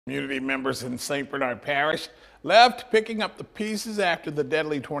Community members in St. Bernard Parish left picking up the pieces after the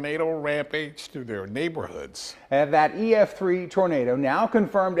deadly tornado rampaged through their neighborhoods. And that EF3 tornado now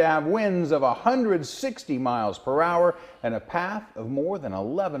confirmed to have winds of 160 miles per hour and a path of more than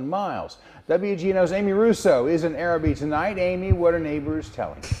 11 miles. WGNO's Amy Russo is in Arabi tonight. Amy, what are neighbors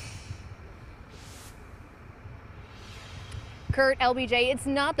telling you? Kurt, LBJ, it's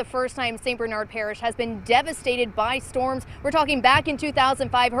not the first time St. Bernard Parish has been devastated by storms. We're talking back in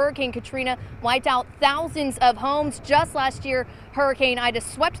 2005, Hurricane Katrina wiped out thousands of homes. Just last year, Hurricane Ida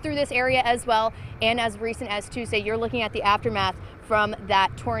swept through this area as well. And as recent as Tuesday, you're looking at the aftermath from that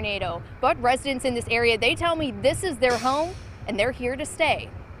tornado. But residents in this area, they tell me this is their home and they're here to stay.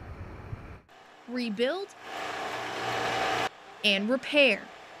 Rebuild and repair.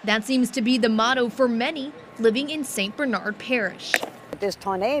 That seems to be the motto for many living in St. Bernard Parish. This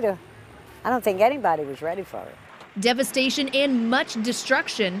tornado, I don't think anybody was ready for it. Devastation and much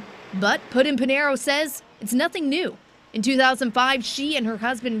destruction, but Putin Pinero says it's nothing new. In 2005, she and her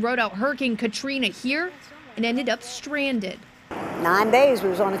husband rode out Hurricane Katrina here and ended up stranded. 9 days we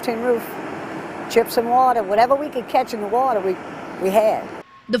was on a tin roof, chips and water, whatever we could catch in the water, we had.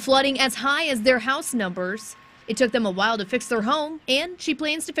 The flooding as high as their house numbers. It took them a while to fix their home, and she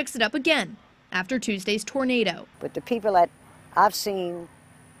plans to fix it up again after Tuesday's tornado. But the people that I've seen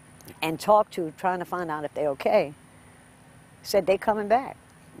and talked to trying to find out if they're okay, said they're coming back.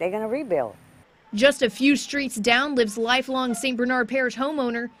 They're going to rebuild. Just a few streets down lives lifelong St. Bernard Parish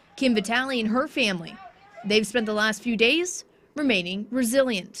homeowner Kim Vitale and her family. They've spent the last few days remaining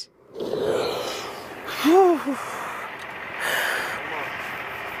resilient.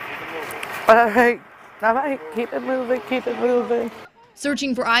 All right, keep it moving, keep it moving.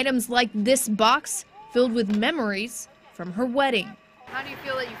 Searching for items like this box filled with memories from her wedding. How do you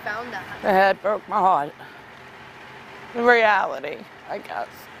feel that you found that? That broke my heart. The reality, I guess.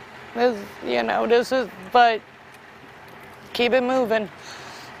 This is, but keep it moving.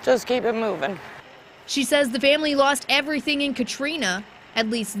 Just keep it moving. She says the family lost everything in Katrina. At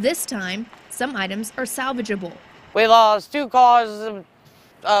least this time, some items are salvageable. We lost 2 cars,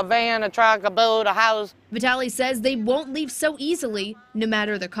 a van, a truck, a boat, a house. Vitale says they won't leave so easily, no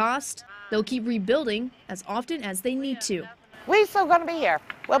matter the cost. They'll keep rebuilding as often as they need to. We still gonna be here.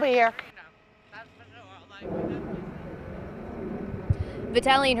 We'll be here.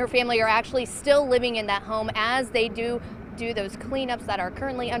 Vitale and her family are actually still living in that home as they do those cleanups that are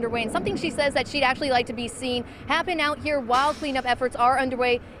currently underway. And something she says that she'd actually like to be seen happen out here while cleanup efforts are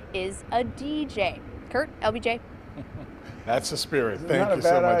underway is a DJ. Kurt, LBJ. That's the spirit. Thank you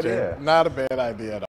so much. Not a bad idea. Not a bad idea at all.